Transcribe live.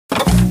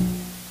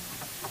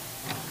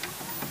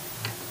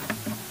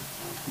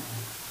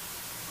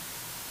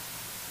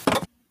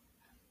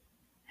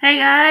Hey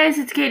guys,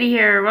 it's Catie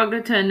here.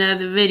 Welcome to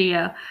another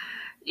video.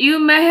 You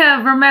may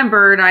have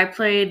remembered I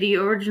played the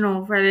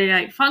original Friday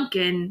Night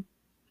Funkin'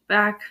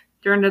 back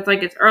during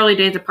its early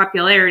days of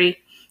popularity,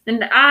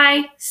 and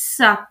I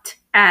sucked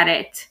at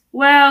it.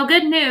 Well,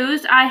 good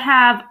news, I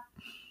have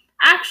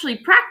actually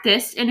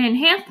practiced and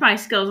enhanced my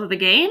skills of the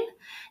game, and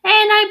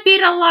I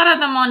beat a lot of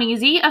them on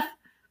easy,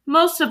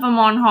 most of them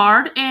on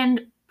hard,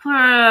 and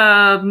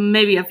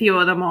maybe a few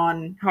of them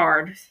on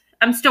hard.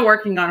 I'm still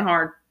working on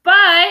hard,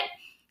 but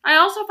I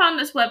also found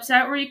this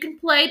website where you can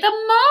play the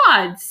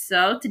mods.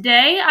 So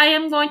today I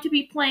am going to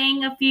be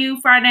playing a few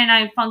Friday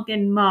Night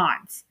Funkin'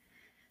 mods.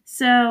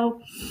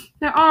 So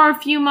there are a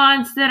few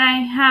mods that I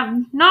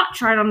have not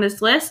tried on this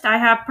list. I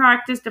have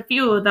practiced a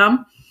few of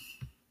them,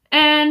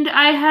 and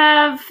I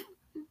have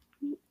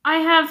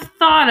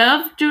thought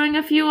of doing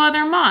a few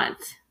other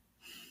mods.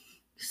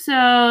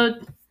 So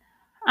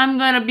I'm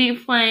going to be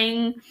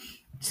playing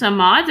some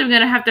mods. I'm going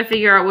to have to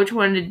figure out which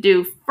one to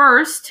do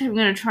first. I'm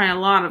going to try a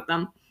lot of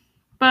them.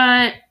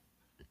 But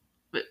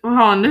hold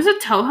on, there's a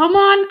Toho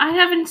mod? I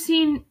haven't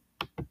seen.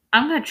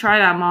 I'm going to try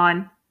that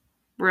mod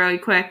really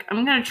quick.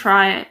 I'm going to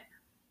try it.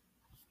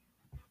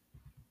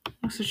 I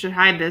also should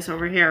hide this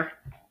over here.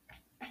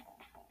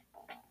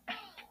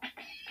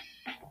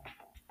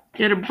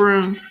 Get a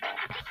broom.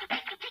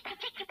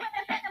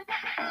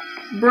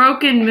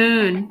 Broken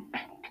Moon.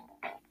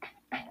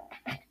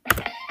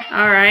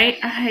 Alright,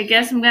 I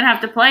guess I'm going to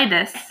have to play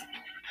this.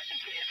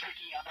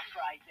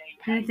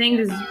 I think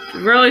this is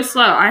really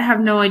slow. I have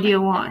no idea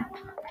why.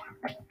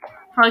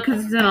 Probably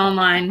because it's an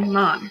online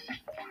mod.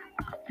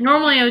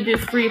 Normally I would do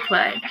free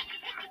play.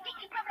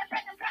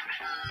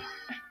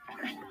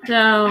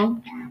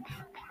 So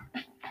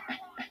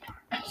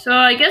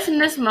I guess in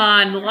this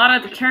mod, a lot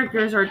of the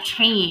characters are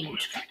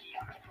changed.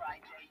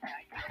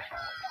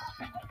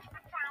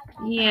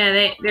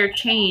 Yeah, they're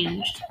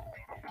changed.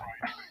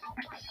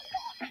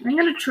 I'm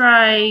gonna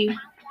try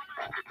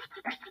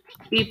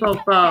Beep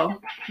Bo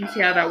and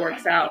see how that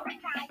works out.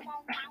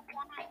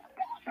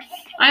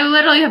 I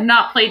literally have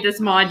not played this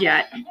mod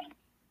yet.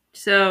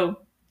 So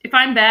if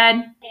I'm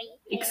bad,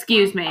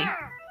 excuse me.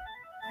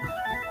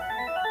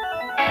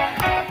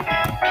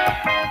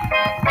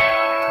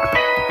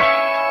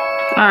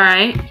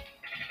 Alright.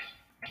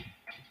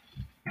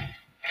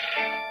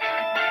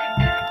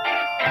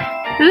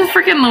 This is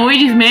freaking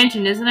Luigi's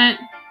Mansion, isn't it?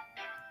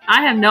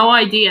 I have no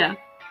idea.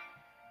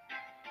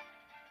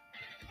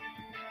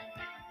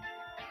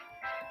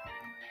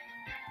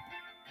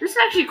 This is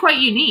actually quite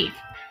unique.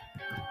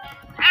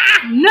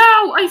 Ah,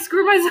 no! I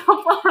screwed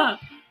myself up!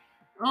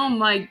 Oh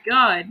my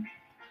god.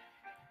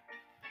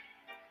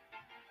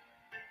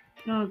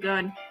 Oh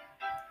god.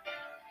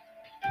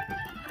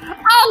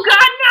 Oh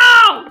god,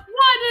 no!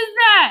 What is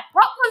that?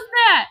 What was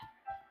that?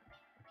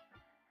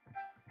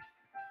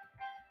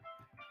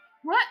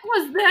 What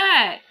was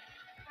that?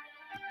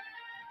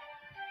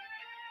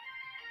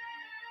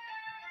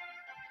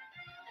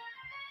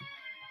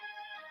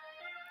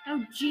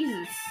 Oh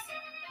Jesus.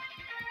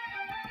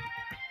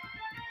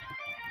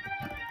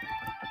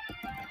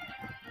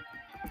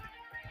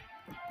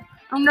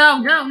 Oh no,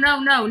 no, no,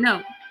 no,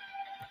 no.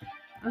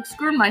 I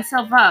screwed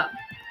myself up.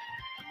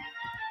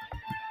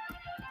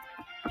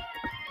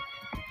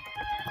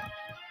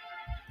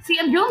 See,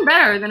 I'm doing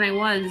better than I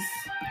was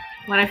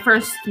when I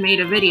first made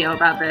a video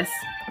about this.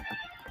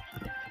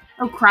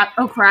 Oh crap,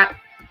 oh crap.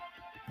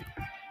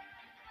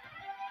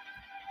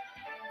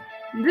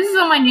 This is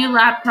on my new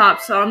laptop,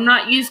 so I'm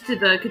not used to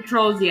the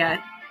controls yet.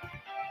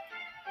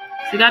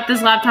 So I got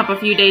this laptop a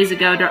few days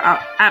ago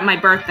at my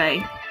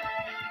birthday.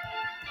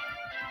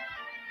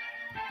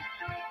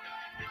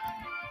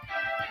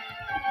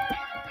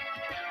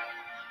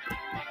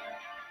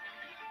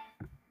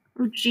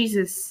 Oh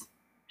Jesus.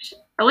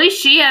 At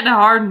least she had the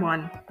hard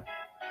one.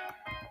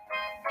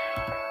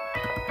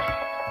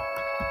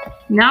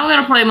 Now I'm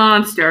gonna play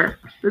Monster.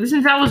 But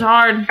since that was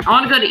hard, I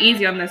wanna go to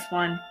easy on this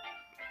one.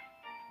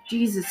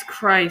 Jesus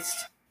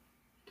Christ.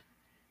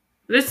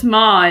 This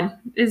mod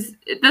is,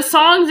 the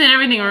songs and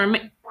everything are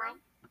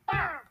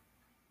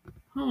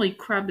holy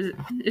crap,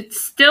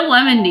 it's still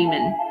Lemon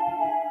Demon.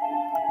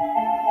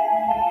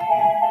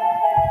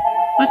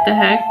 What the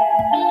heck?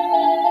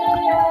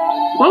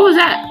 What was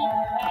that?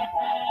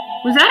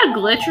 Was that a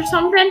glitch or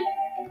something?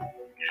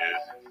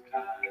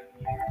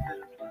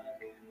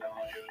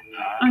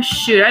 Oh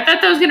shoot, I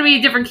thought that was gonna be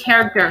a different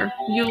character.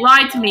 You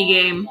lied to me,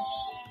 game.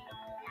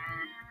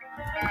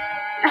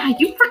 Ah,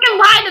 you freaking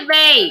lied to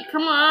me!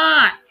 Come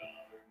on!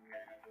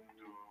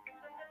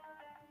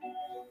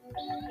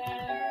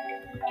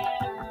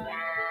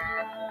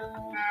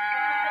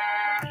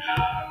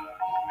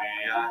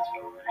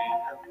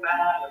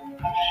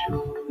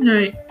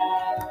 Alright.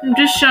 I'm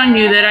just showing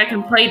you that I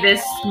can play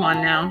this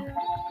one now.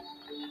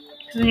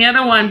 Because in the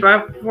other one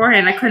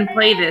beforehand, I couldn't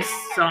play this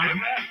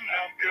song.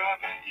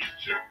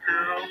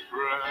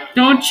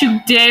 Don't you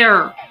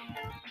dare!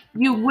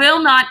 You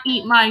will not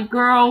eat my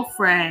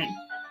girlfriend,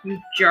 you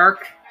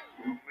jerk.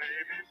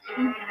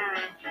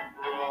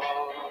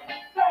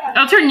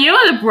 I'll turn you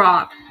into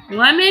broth.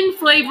 Lemon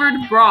flavored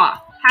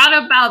broth.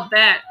 How about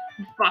that?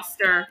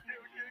 Buster.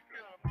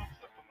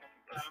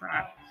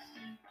 Crap.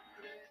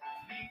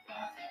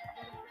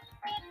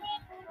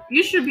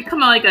 You should become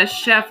like a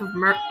chef of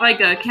like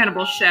a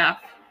cannibal chef.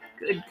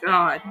 Good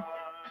God.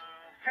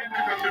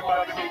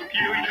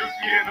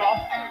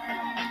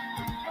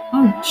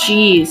 Oh,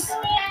 jeez.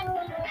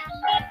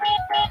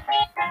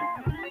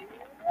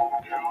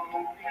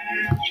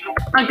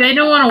 Like, I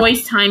don't want to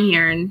waste time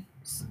here, and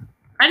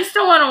I just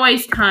don't want to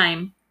waste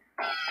time.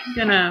 I'm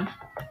gonna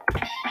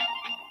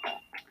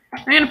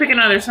pick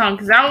another song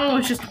because that one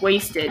was just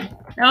wasted.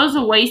 That was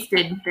a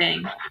wasted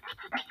thing.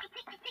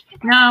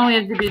 Now we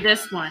have to do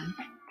this one.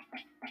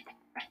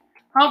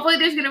 Hopefully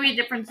there's gonna be a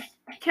different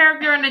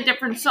character and a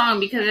different song,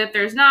 because if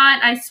there's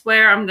not, I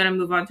swear I'm gonna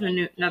move on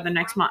to another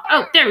next mod.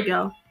 Oh, there we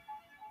go.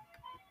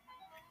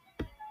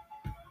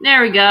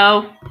 There we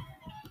go.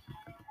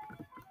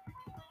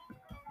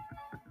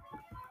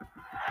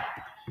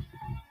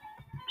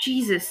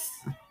 Jesus.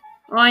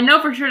 Well, I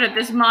know for sure that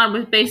this mod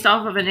was based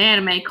off of an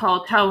anime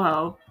called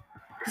Toho,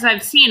 because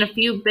I've seen a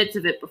few bits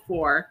of it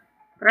before,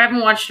 but I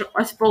haven't watched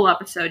a full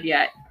episode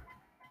yet.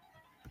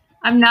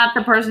 I'm not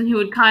the person who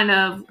would kind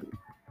of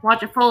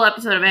watch a full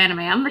episode of anime.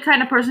 I'm the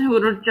kind of person who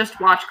would just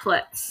watch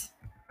clips.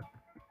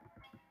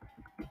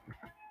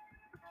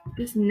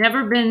 Just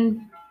never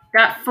been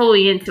that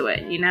fully into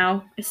it, you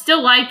know? I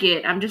still like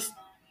it, I'm just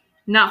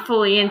not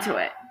fully into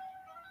it.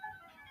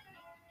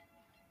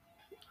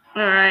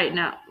 Alright,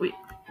 now,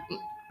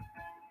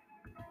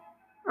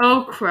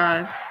 oh,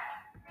 crap.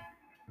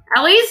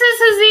 At least this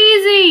is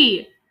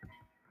easy!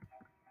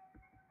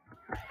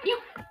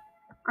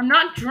 I'm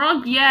not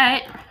drunk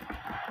yet.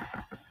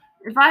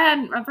 If I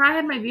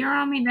had my beer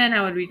on me, then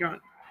I would be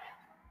drunk.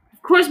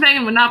 Of course,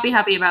 Megan would not be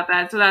happy about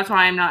that, so that's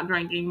why I'm not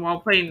drinking while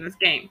playing this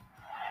game.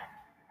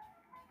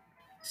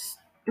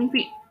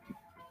 Stupid.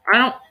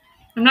 I'm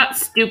not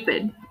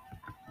stupid.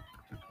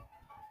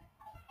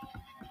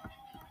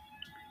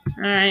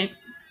 Alright.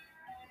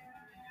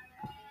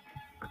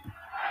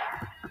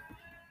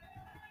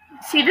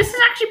 See, this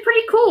is actually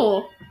pretty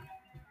cool.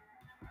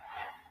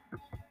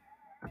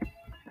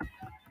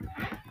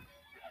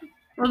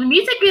 Well, the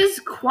music is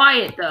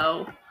quiet,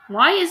 though.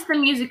 Why is the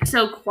music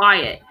so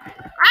quiet?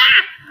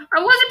 Ah!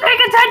 I wasn't paying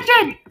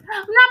attention!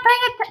 I'm not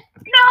paying attention!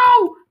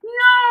 No!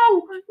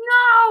 No!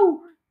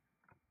 No!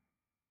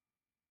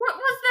 What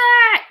was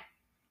that?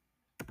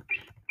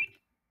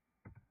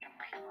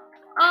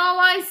 Oh,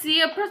 I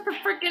see. I pressed the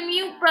freaking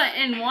mute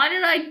button. Why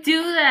did I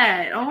do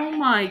that? Oh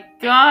my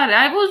god.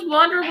 I was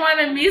wondering why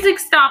the music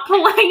stopped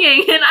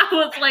playing, and I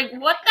was like,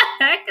 what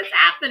the heck is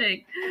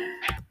happening?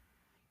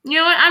 You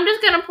know what? I'm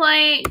just gonna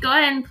go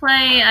ahead and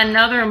play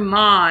another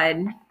mod.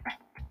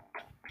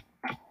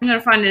 I'm gonna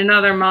find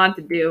another mod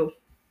to do.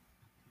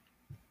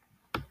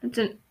 It's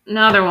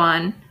another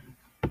one.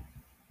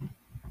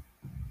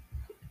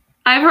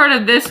 I've heard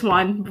of this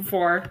one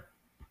before.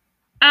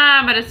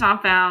 But it's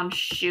not found.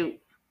 Shoot.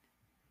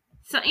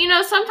 So, you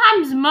know,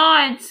 sometimes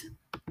mods,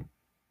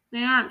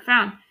 they aren't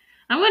found.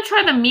 I'm gonna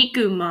try the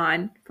Miku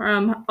mod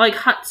from, like,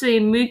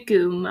 Hatsune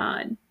Miku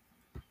mod.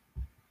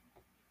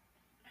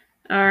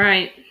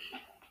 Alright.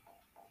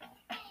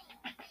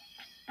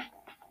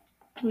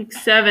 Week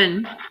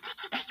 7.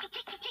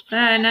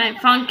 Night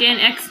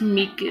Funkin' X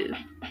Miku.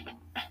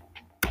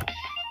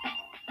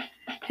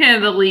 Yeah,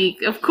 the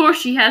leak. Of course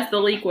she has the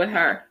leak with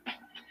her.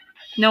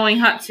 Knowing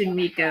Hatsune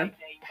Miku.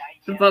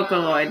 The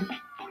Vocaloid.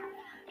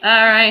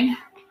 Alright.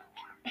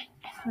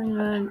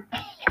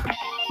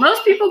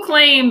 Most people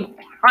claim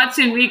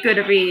Hatsune Miku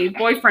to be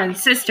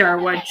boyfriend's sister,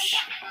 which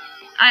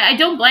I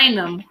don't blame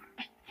them.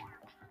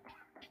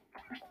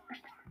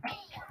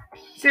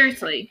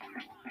 Seriously.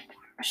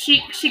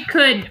 She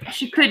could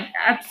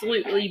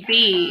absolutely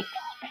be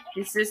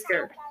his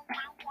sister.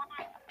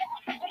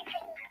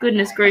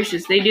 Goodness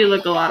gracious, they do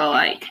look a lot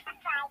alike.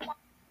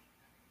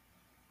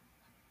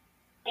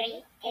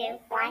 3, 2,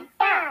 1,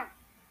 go!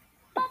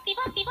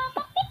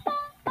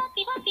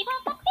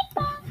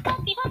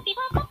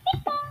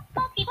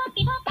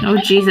 Oh,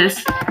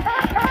 Jesus.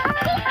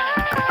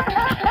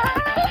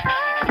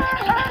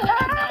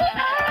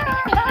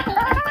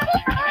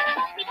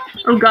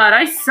 Oh god,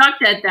 I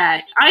sucked at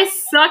that. I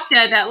sucked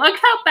at that. Look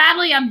how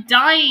badly I'm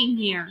dying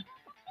here.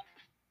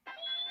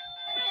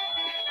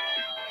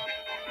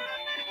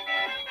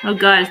 Oh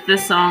god, it's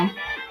this song.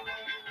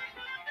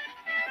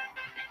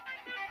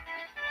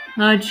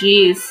 Oh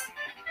jeez.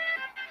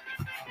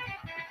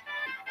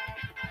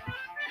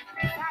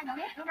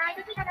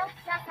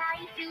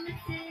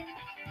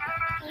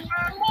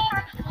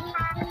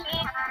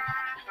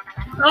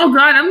 Oh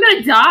god, I'm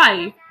gonna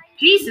die.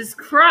 Jesus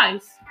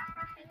Christ.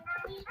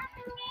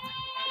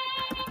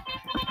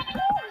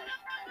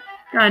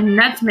 God,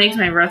 nuts makes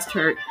my wrist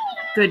hurt.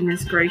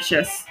 Goodness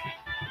gracious.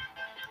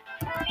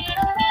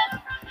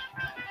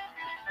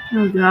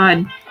 Oh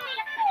god.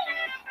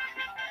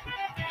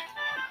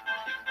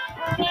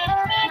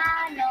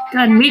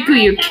 God,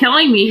 Miku, you're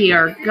killing me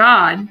here.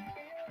 God.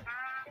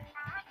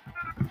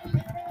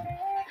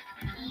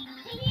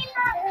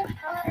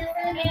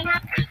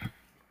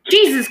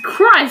 Jesus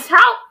Christ,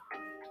 how?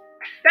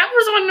 That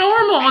was on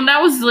normal, and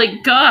that was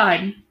like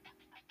God.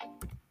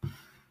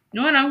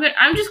 You know what?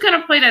 I'm just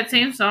gonna play that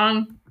same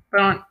song, but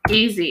on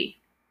easy.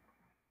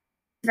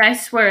 I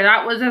swear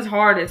that was as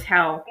hard as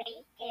hell. 3,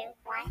 2,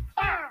 1,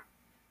 go!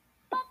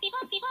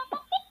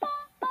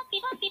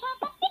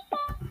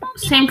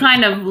 Same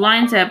kind of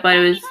line set, but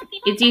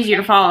it's easier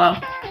to follow.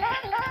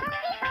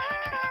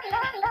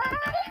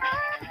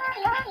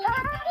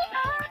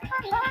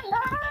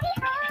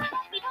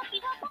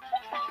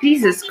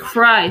 Jesus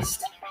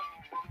Christ.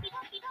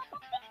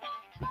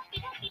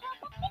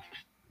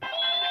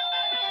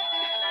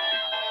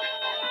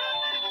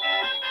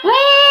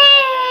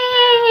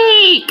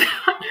 Wait!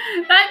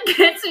 That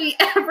gets me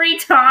every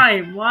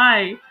time.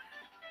 Why?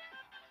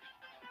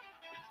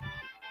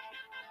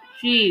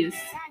 Jeez.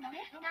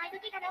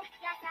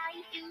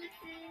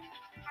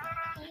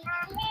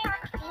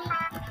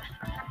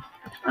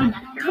 Oh,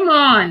 come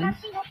on.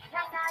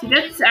 See,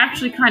 that's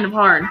actually kind of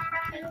hard.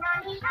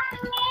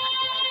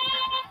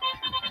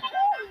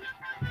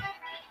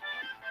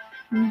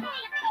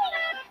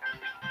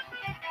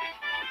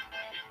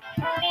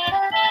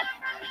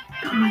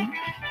 God.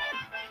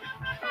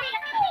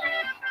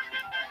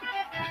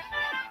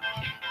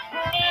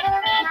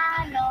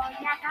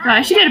 God,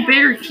 I should get a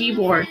bigger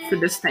keyboard for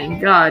this thing.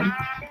 God.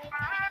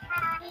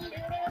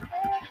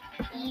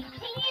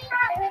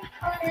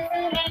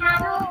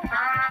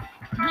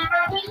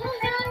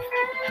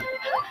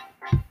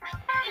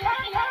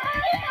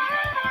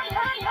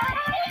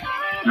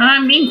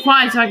 I'm being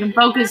quiet so I can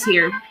focus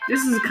here.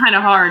 This is kind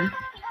of hard.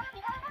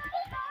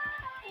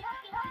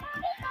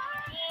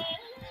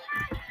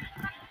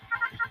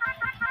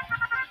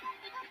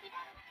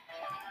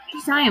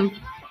 Jeez, I am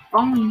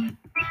falling.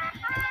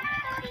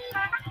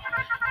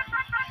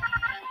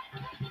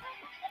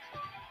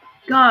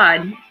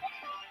 God.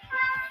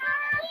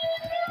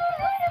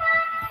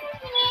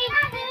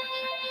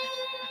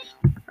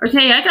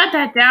 Okay, I got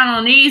that down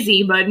on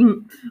easy, but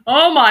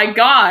oh my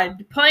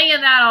God,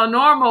 playing that on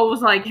normal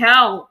was like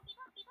hell.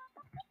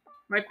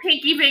 My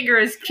pinky finger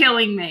is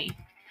killing me.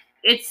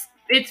 It's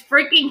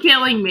freaking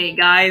killing me,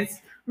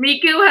 guys.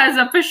 Miku has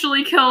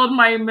officially killed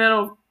my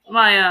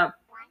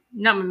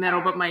not my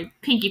middle, but my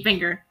pinky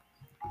finger.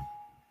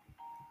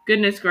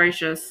 Goodness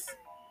gracious.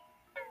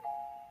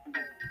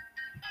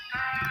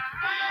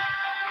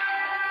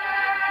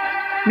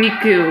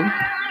 Miku,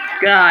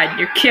 God,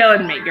 you're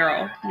killing me,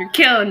 girl. You're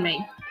killing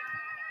me.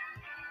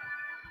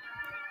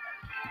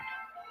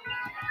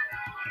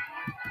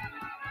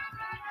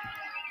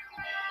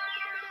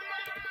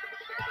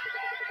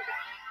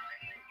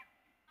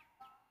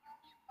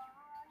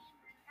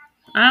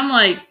 I'm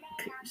like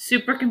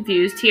super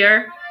confused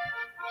here.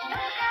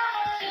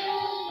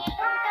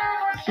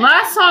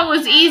 Last song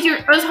was easier.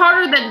 It was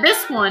harder than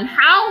this one.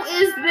 How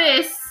is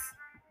this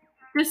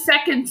the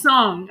second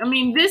song? I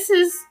mean, this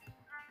is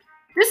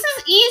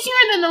easier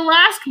than the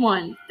last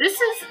one. This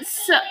is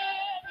so.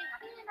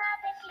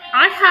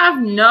 I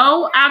have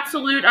no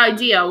absolute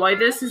idea why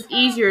this is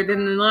easier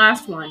than the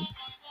last one.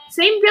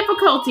 Same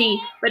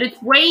difficulty, but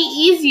it's way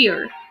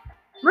easier.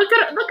 Look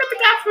at the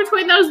gaps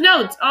between those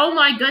notes. Oh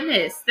my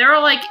goodness. They're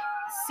like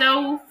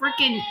so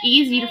freaking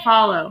easy to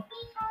follow.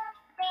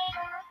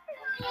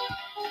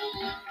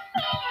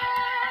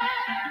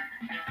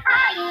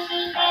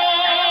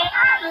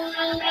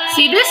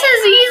 See, this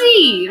is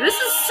easy. This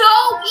is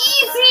so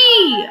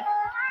easy.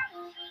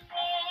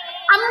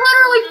 I'm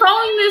literally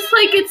following this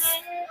like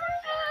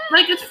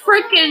it's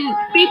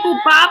freaking People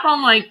Bop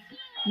on like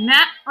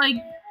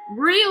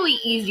really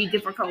easy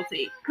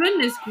difficulty.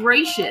 Goodness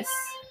gracious.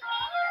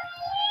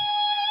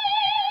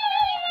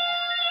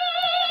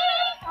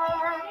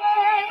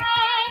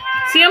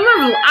 See,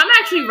 I'm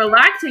actually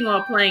relaxing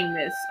while playing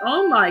this.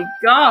 Oh my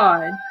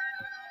God.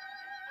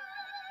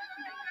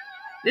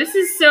 This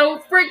is so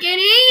freaking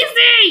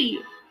easy!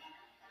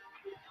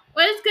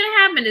 What is gonna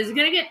happen? Is it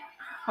gonna get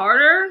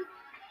harder?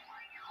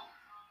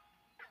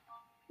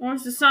 Or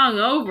is the song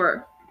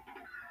over?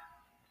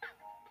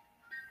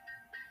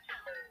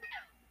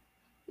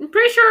 I'm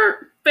pretty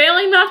sure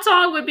failing that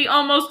song would be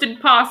almost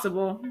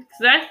impossible.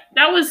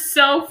 That was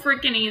so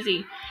freaking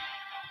easy.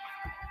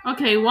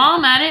 Okay, while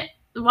I'm at it,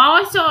 while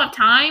I still have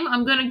time,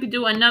 I'm gonna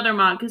do another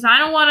mod because I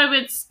don't want to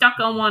get stuck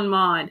on one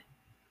mod.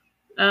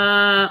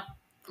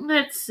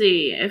 Let's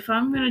see if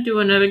I'm gonna do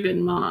another good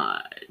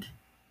mod.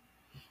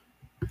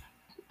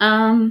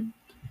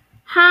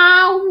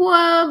 How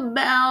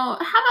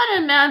about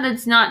a mod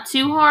that's not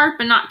too hard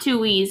but not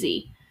too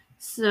easy?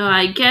 So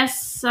I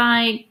guess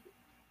I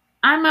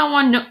might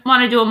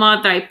want to do a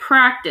mod that I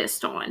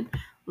practiced on,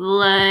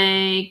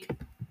 like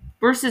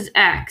versus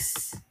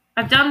X.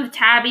 I've done the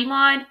Tabby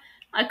mod.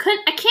 I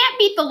can't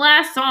beat the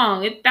last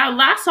song. That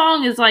last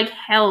song is like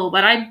hell,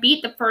 but I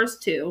beat the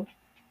first two.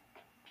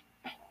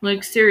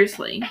 Like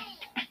seriously.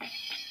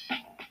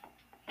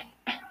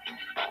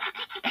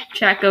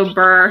 Chaco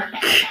Burr.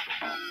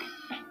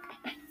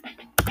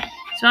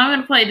 So I'm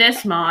gonna play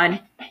this mod,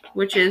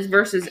 which is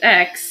versus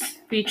X,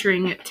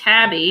 featuring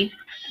Tabby.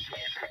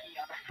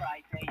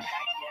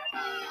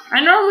 I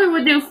normally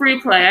would do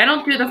free play. I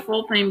don't do the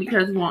full thing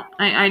because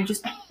I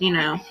just,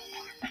 can't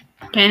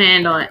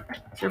handle it.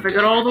 So if I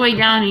go all the way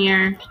down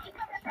here,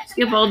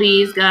 skip all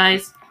these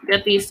guys,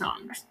 get these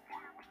songs.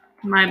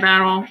 My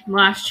Battle,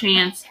 Last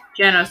Chance,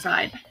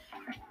 Genocide.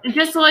 And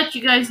just to let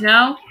you guys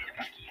know,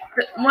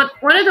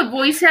 one of the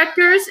voice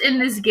actors in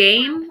this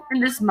game, in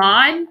this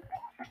mod,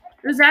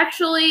 was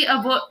actually a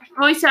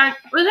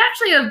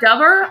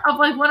dubber of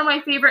like one of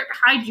my favorite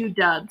kaiju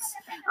dubs.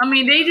 I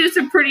mean, they do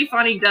some pretty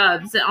funny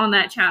dubs on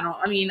that channel.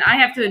 I mean, I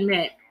have to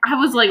admit, I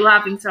was like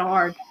laughing so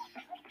hard.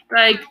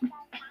 Like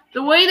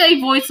the way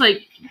they voice,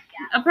 like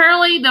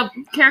apparently the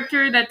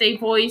character that they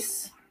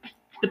voice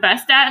the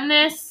best at in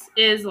this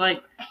is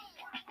like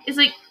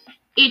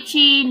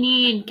Ichi,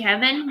 Nee, and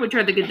Kevin, which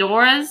are the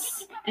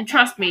Ghidorahs. And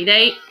trust me,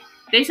 they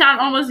sound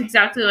almost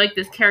exactly like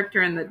this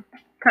character in the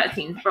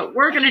cutscenes. But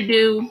we're gonna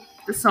do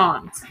the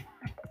songs.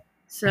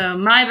 So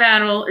My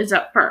Battle is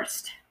up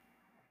first.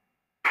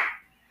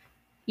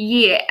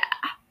 Yeah.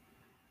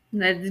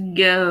 Let's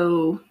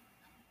go.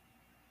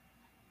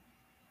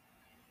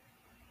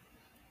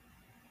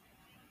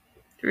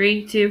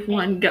 3, 2,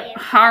 1, go.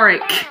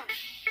 Harik.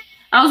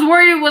 I was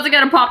worried it wasn't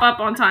gonna pop up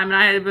on time, and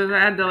I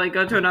had to like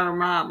go to another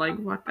mod. Like,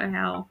 what the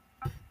hell?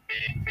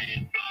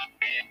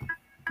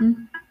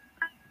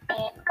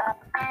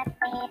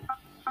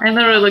 I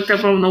literally looked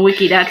up on the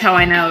wiki. That's how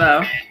I know,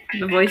 though.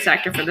 The voice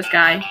actor for this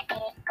guy.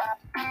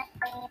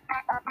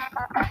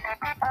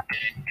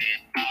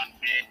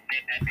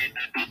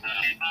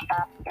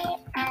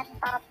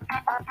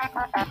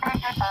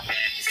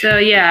 So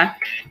yeah.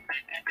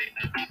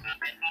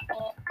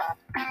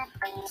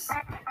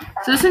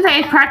 So since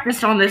I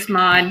practiced on this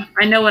mod,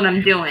 I know what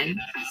I'm doing.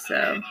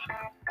 So.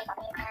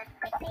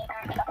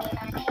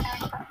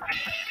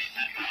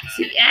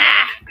 See,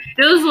 yeah,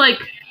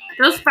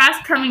 those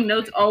fast coming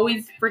notes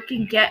always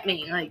freaking get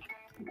me. Like,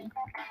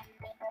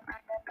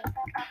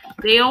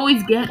 they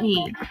always get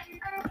me.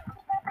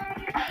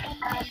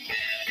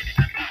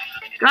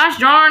 Gosh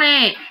darn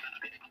it!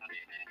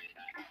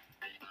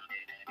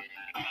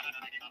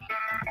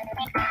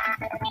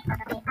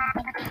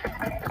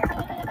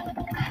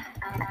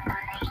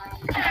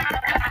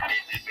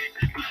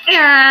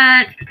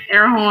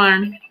 Air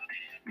horn.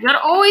 You gotta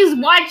always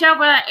watch out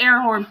for that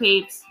air horn,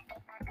 peeps.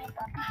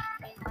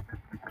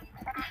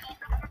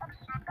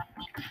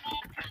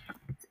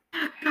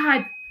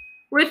 God,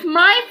 with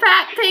my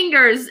fat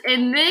fingers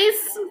and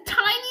this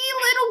tiny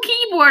little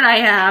keyboard I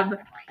have,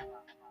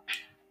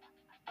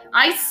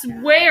 I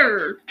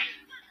swear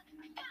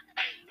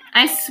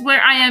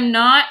I am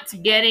not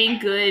getting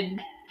good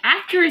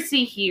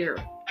accuracy here.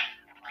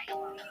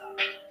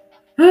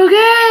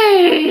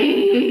 Okay.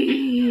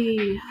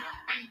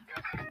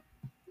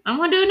 I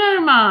want to do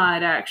another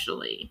mod,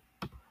 actually.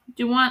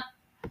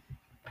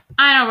 I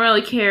don't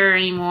really care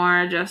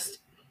anymore, just...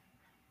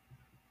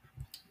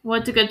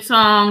 What's a good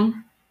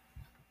song?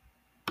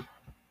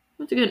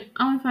 What's a good...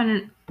 I want to find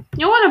it.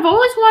 You know what? I've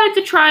always wanted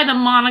to try the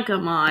Monica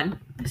mod.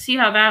 See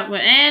how that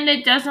went. And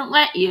it doesn't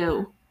let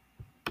you.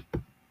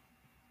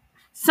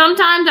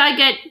 Sometimes I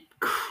get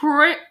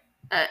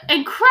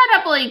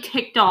incredibly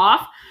ticked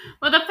off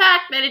with the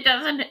fact that it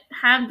doesn't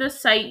have the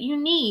site you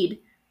need.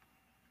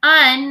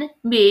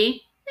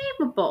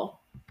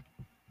 Unbelievable.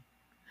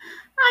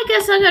 I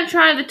guess I'm going to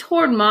try the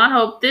Tord mod.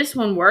 Hope this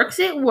one works.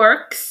 It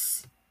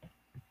works.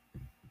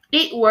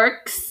 It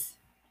works.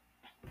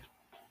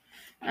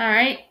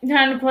 Alright,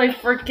 time to play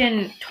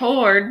freaking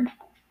Tord.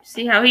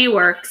 See how he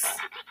works.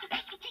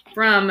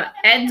 From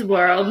Ed's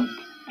World.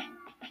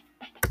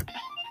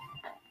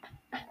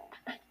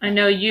 I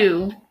know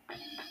you.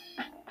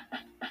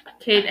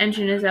 Catie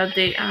engine is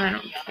outdated. I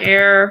don't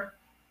care.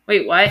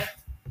 Wait, what?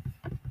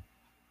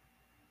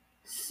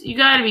 You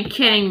gotta be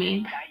kidding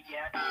me.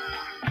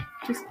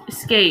 Just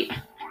escape.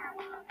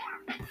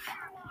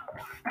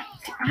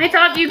 I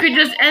thought you could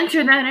just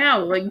enter that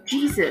out. Like,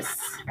 Jesus.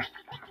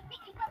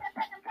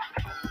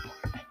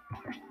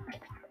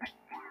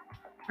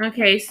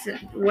 Okay, so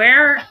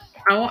where?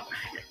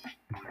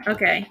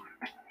 Okay.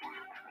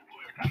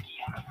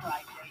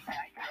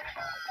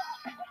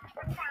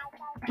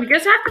 I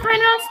guess I have to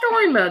find out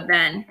story mode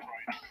then.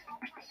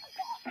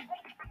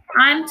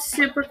 I'm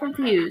super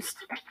confused.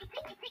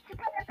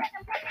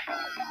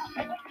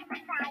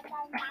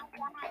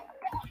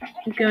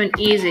 I'm going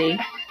easy.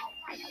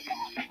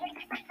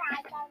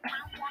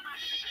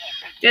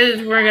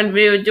 Guess we're gonna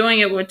be doing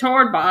it with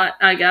Tordbot,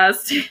 I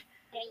guess.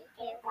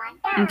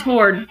 And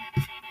Tord.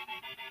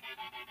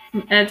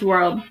 From Ed's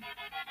World.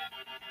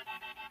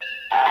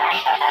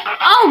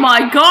 Oh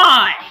my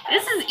god!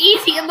 This is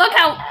easy, and look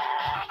how...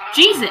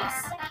 Jesus!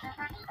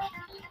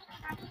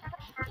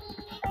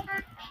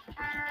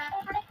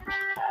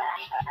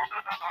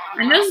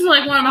 I know this is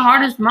like one of the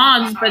hardest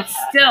mods, but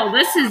still,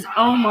 this is...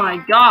 Oh my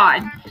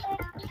god.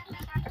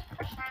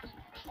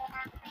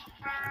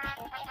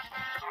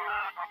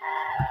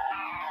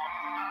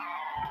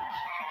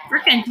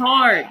 Frickin'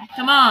 Tord,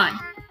 come on.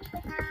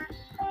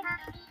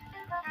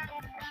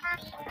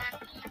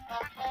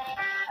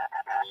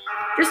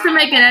 Just to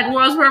make an Ed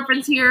Worlds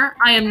reference here,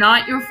 I am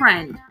not your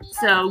friend.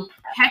 So,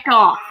 heck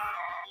off.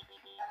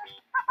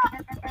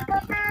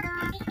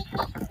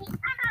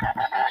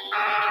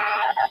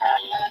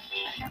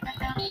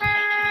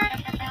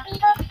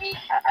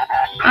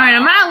 Alright,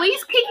 I'm at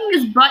least kicking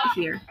his butt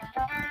here.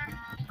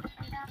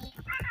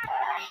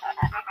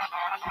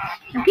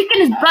 I'm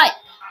kicking his butt.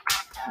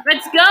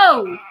 Let's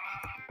go.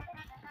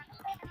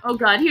 Oh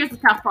god, here's the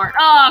tough part.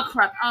 Oh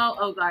crap.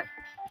 Oh god.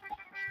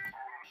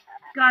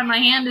 God, my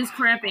hand is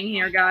cramping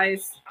here,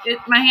 guys.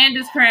 My hand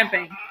is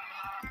cramping.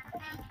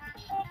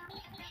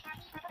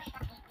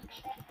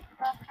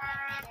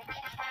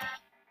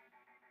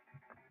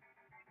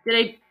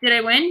 Did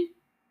I win?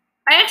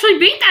 I actually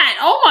beat that!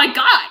 Oh my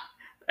god!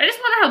 I just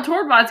wonder how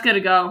Torbot's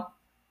gonna go.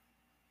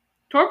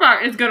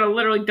 Torbot is gonna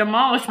literally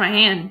demolish my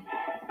hand.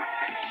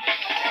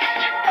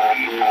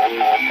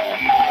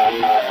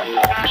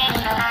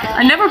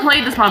 I never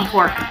played this one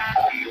before.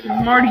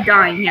 I'm already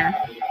dying here.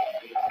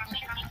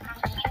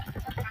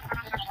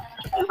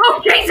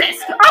 Oh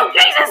Jesus! Oh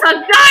Jesus!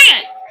 I'm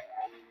dying!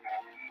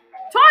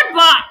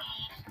 Torbot!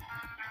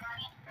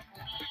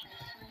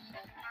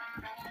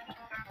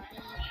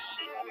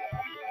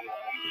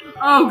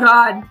 Oh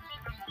god.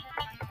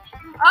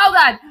 Oh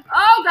god.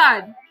 Oh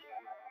god.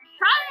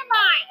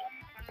 Torbot!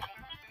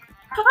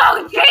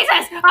 Oh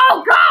Jesus!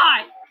 Oh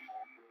god!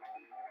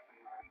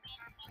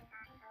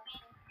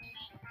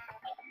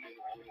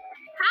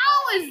 How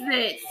is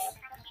this?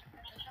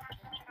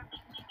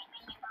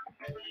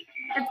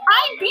 If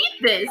I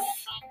beat this,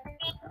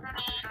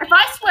 if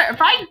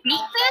I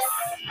beat this,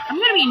 I'm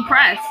gonna be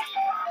impressed.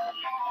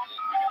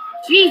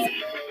 Jeez.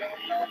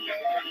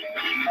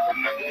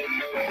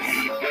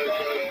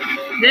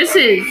 This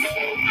is...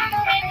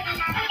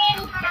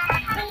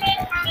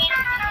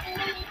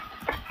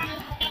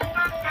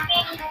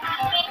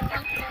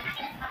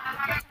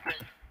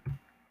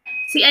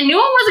 See, I knew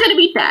I wasn't gonna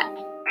beat that.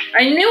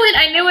 I knew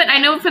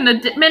it from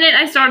the minute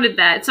I started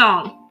that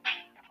song.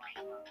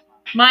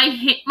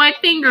 My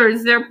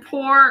fingers,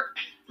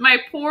 my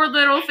poor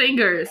little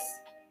fingers.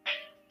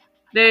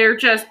 They're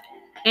just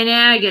in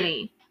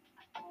agony.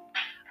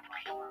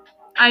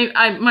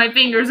 My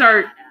fingers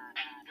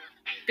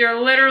they're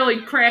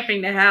literally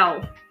cramping to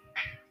hell.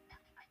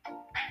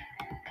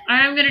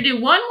 I'm gonna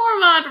do one more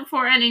mod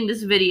before ending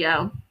this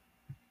video.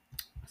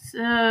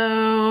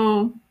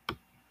 So,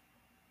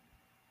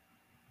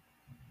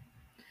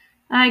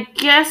 I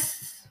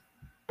guess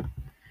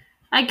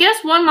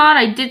one mod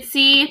I did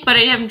see, but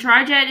I haven't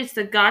tried yet, is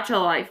the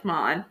Gacha Life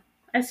mod.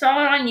 I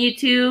saw it on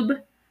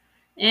YouTube,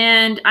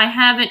 and I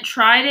haven't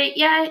tried it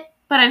yet,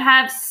 but I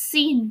have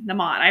seen the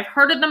mod. I've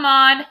heard of the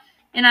mod,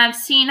 and I've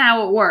seen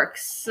how it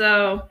works.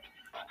 So,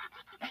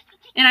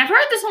 and I've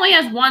heard this only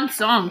has one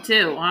song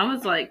too. I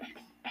was I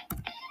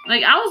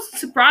was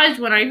surprised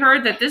when I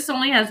heard that this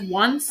only has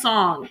one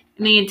song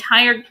in the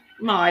entire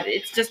mod.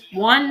 It's just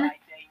one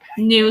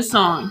new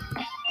song,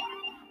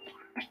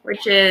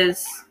 which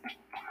is,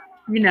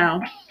 you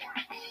know,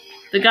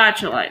 the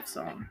Gacha Life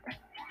song.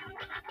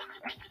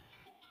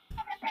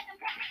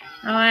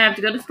 Now I have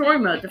to go to story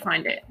mode to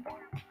find it.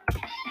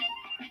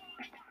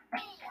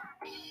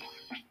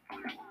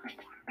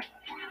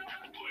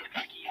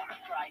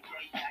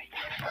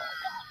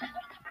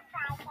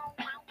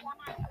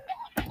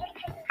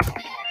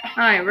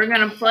 Alright, we're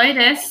gonna play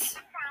this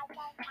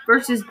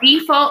versus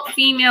default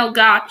female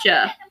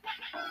gacha.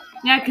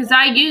 Yeah, because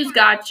I use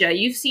gacha.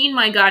 You've seen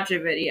my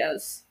gacha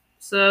videos.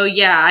 So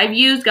yeah, I've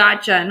used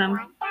gacha, and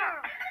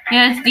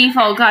yeah, it's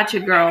default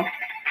gacha girl.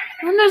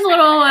 And there's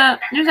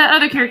there's that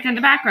other character in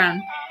the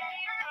background.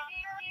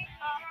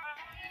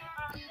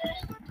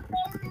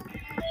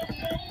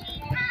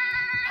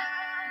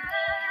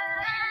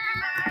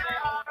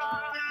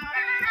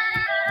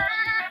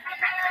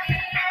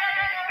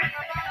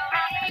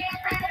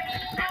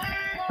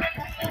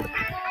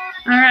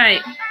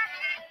 Alright.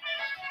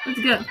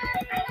 Let's go.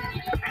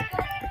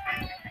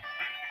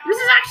 This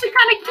is actually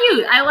kind of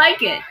cute. I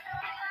like it.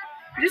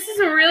 This is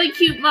a really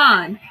cute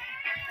mod.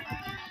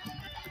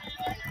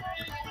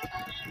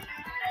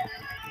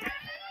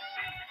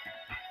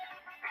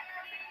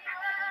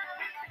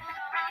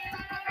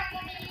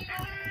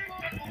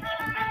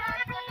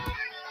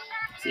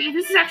 See,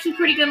 this is actually a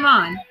pretty good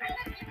mod.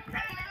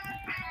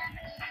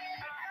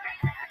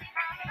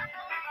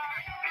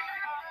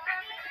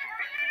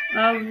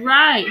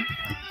 Alright.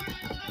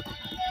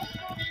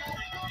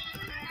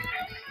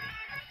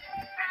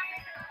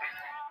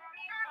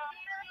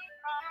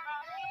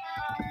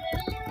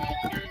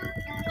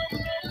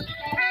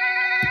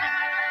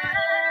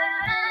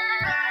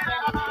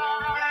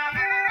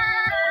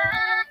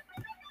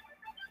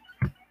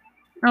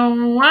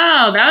 Oh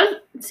wow, that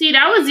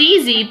was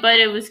easy, but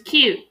it was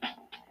cute.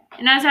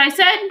 And as I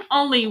said,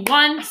 only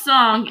one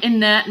song in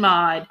that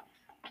mod.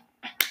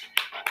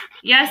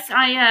 Yes,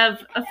 I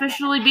have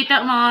officially beat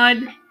that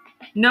mod.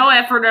 No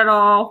effort at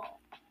all.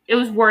 It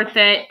was worth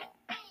it.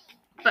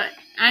 But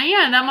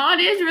yeah, that mod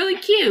is really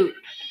cute.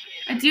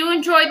 I do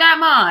enjoy that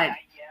mod.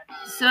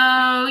 So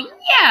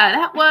yeah,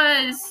 that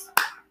was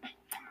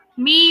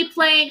me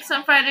playing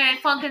some Friday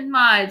Night Funkin'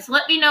 mods.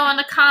 Let me know in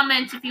the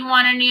comments if you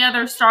want any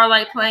other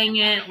Starlight playing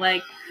it.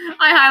 Like,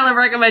 I highly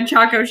recommend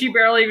Choco. She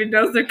barely even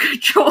knows the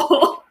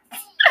control.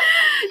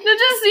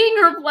 Just seeing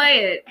her play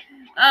it.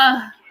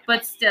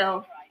 But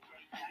still.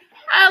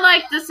 I'd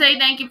like to say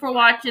thank you for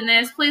watching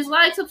this. Please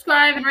like,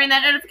 subscribe, and ring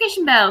that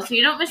notification bell so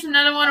you don't miss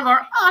another one of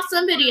our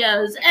awesome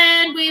videos.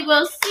 And we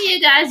will see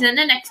you guys in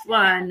the next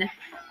one.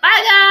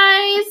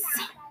 Bye,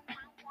 guys!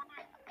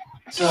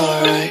 It's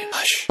alright.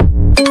 Hush.